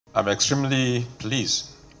I'm extremely pleased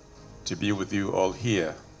to be with you all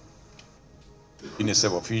here,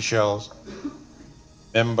 UNICEF officials,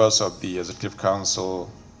 members of the Executive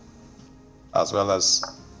Council, as well as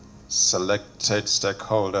selected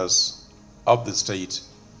stakeholders of the state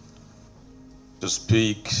to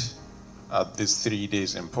speak at this 3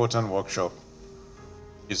 days important workshop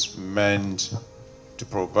is meant to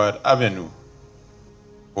provide avenue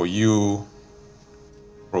for you,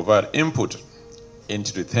 provide input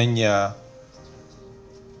into the 10-year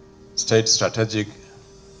state strategic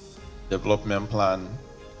development plan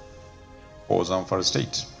for Zamfara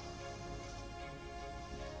State.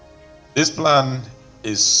 This plan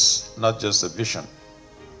is not just a vision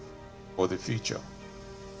for the future.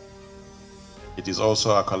 It is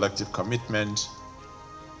also a collective commitment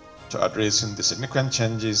to addressing the significant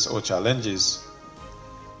changes or challenges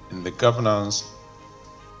in the governance,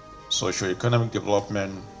 socio-economic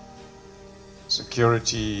development,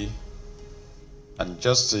 security, and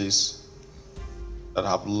justice that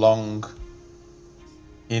have long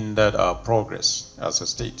hindered our progress as a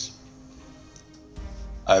state.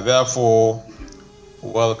 I therefore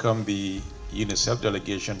welcome the UNICEF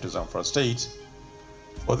delegation to Zamfara State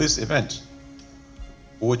for this event,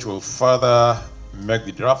 which will further make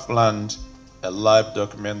the draft plan a live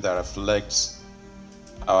document that reflects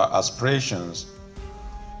our aspirations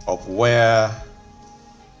of where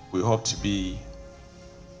we hope to be,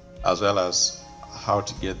 as well as how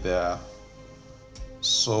to get there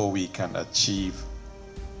so we can achieve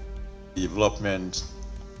the development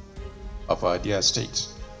of our dear state.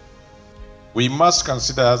 We must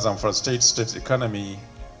consider Zamfara State's economy,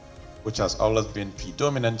 which has always been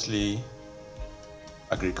predominantly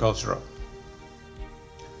agricultural.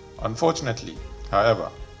 Unfortunately,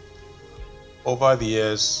 however, over the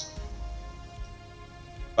years,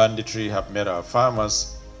 banditry have made our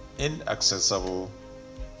farmers inaccessible,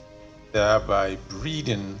 thereby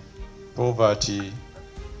breeding poverty,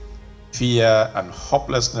 fear, and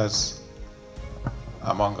hopelessness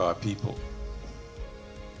among our people.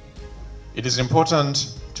 It is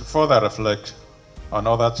important to further reflect on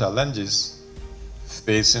other challenges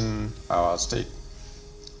facing our state,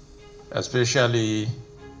 especially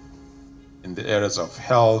in the areas of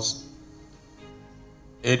health,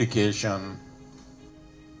 education,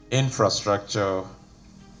 infrastructure,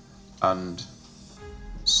 and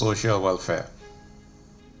social welfare.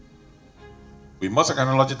 We must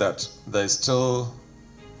acknowledge that there is still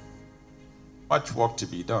much work to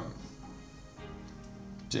be done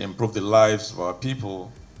to improve the lives of our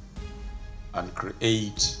people and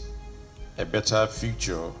create a better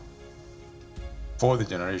future for the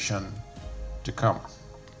generation to come.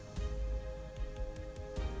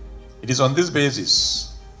 It is on this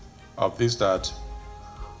basis of this that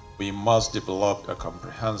we must develop a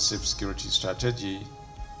comprehensive security strategy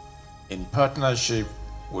in partnership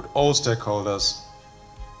with all stakeholders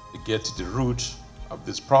to get to the root of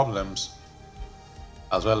these problems,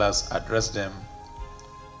 as well as address them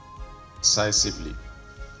decisively.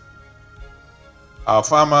 Our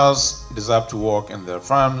farmers deserve to work in their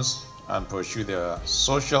farms and pursue their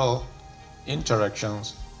social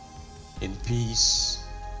interactions in peace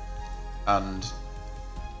and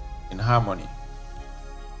in harmony.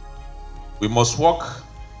 We must work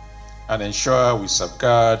and ensure we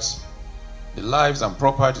safeguard the lives and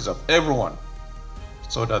properties of everyone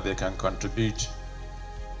so that they can contribute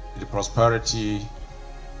to the prosperity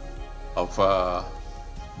of our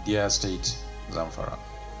dear state, Zamfara.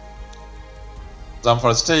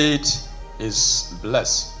 Zamfara State is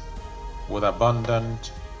blessed with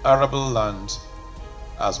abundant arable land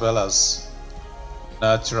as well as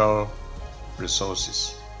natural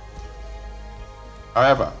resources.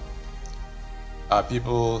 However, our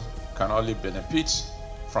people can only benefit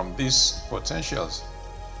from these potentials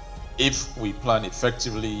if we plan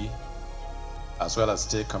effectively as well as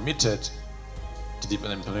stay committed to the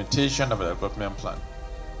implementation of a development plan.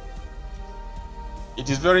 It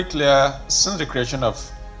is very clear since the creation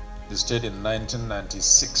of the state in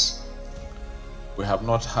 1996, we have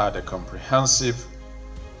not had a comprehensive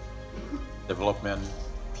development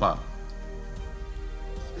plan.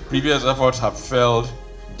 Previous efforts have failed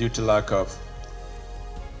due to lack of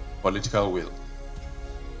political will.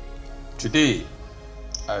 Today,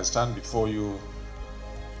 I stand before you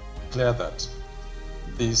clear that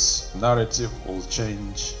this narrative will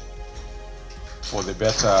change for the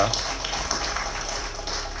better,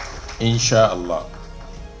 inshallah.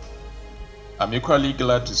 I'm equally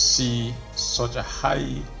glad to see such a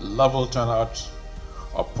high-level turnout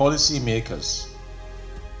of policymakers,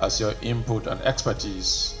 as your input and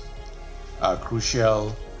expertise are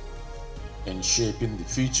crucial in shaping the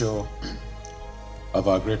future of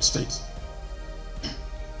our great state.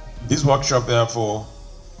 This workshop, therefore,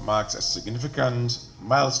 marks a significant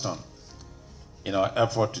milestone in our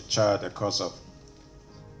effort to chart a course of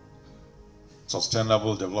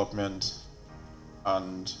sustainable development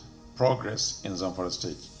and progress in Zamfara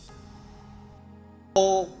State.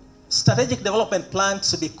 For strategic development plan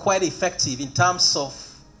to be quite effective in terms of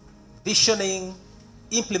visioning,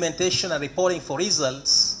 implementation, and reporting for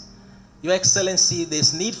results, Your Excellency,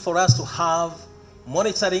 there's need for us to have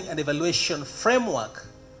monitoring and evaluation framework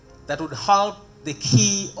that would help the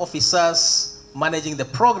key officers managing the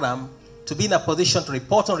program to be in a position to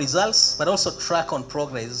report on results, but also track on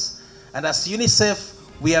progress. And as UNICEF,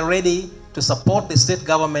 we are ready to support the state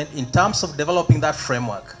government in terms of developing that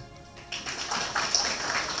framework.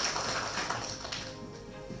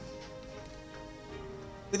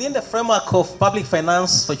 Within the framework of public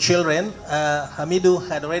finance for children, Hamidu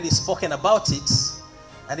had already spoken about it,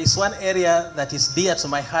 and it's one area that is dear to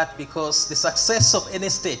my heart because the success of any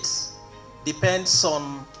state depends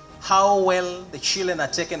on how well the children are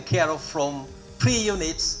taken care of from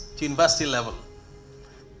pre-units to university level.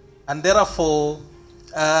 And therefore,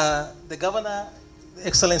 the Governor,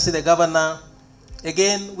 Excellency the Governor,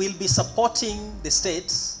 again, will be supporting the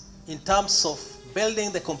states in terms of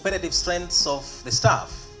building the competitive strengths of the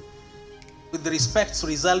staff with respect to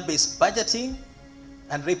result-based budgeting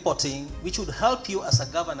and reporting, which would help you as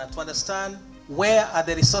a governor to understand where are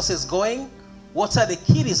the resources going, what are the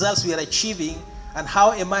key results we are achieving, and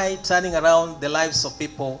how am I turning around the lives of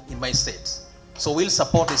people in my state. So we'll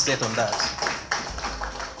support the state on that.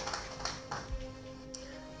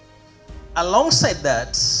 Alongside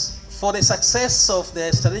that, for the success of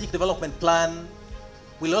the strategic development plan,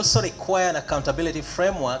 we'll also require an accountability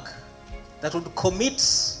framework that would commit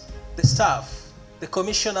the staff, the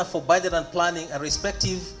Commissioner for Budget and Planning and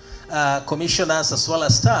respective commissioners as well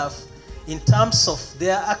as staff in terms of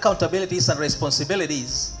their accountabilities and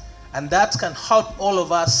responsibilities. And that can help all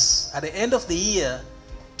of us at the end of the year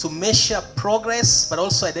to measure progress, but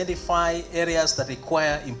also identify areas that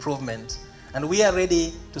require improvement. And we are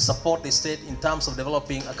ready to support the state in terms of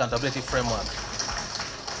developing accountability framework.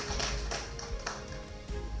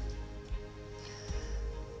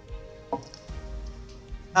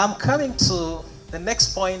 I'm coming to the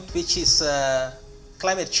next point, which is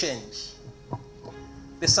climate change.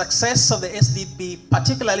 The success of the SDP,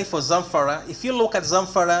 particularly for Zamfara, if you look at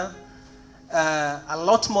Zamfara, a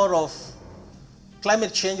lot more of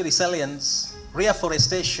climate change resilience,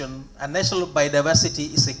 reforestation, and natural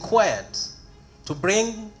biodiversity is required to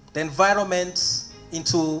bring the environment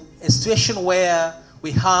into a situation where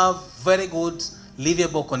we have very good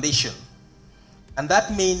livable condition. And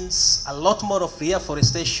that means a lot more of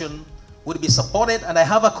reforestation would be supported. And I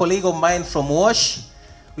have a colleague of mine from WASH.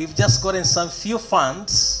 We've just gotten some few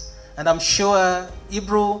funds, and I'm sure,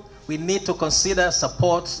 Ibru, we need to consider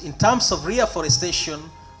support in terms of reforestation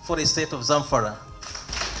for the state of Zamfara.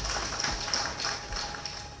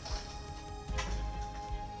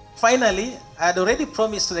 Finally, I had already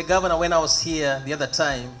promised to the governor when I was here the other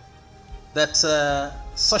time that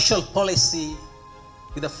social policy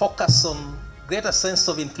with a focus on greater sense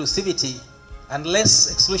of inclusivity and less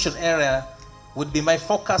exclusion area would be my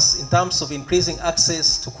focus in terms of increasing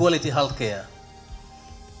access to quality healthcare.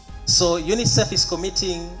 So UNICEF is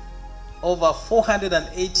committing over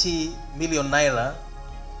 480 million Naira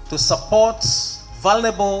to support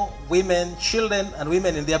vulnerable women, children, and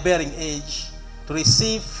women in their bearing age to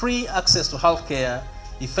receive free access to healthcare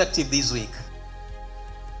effective this week.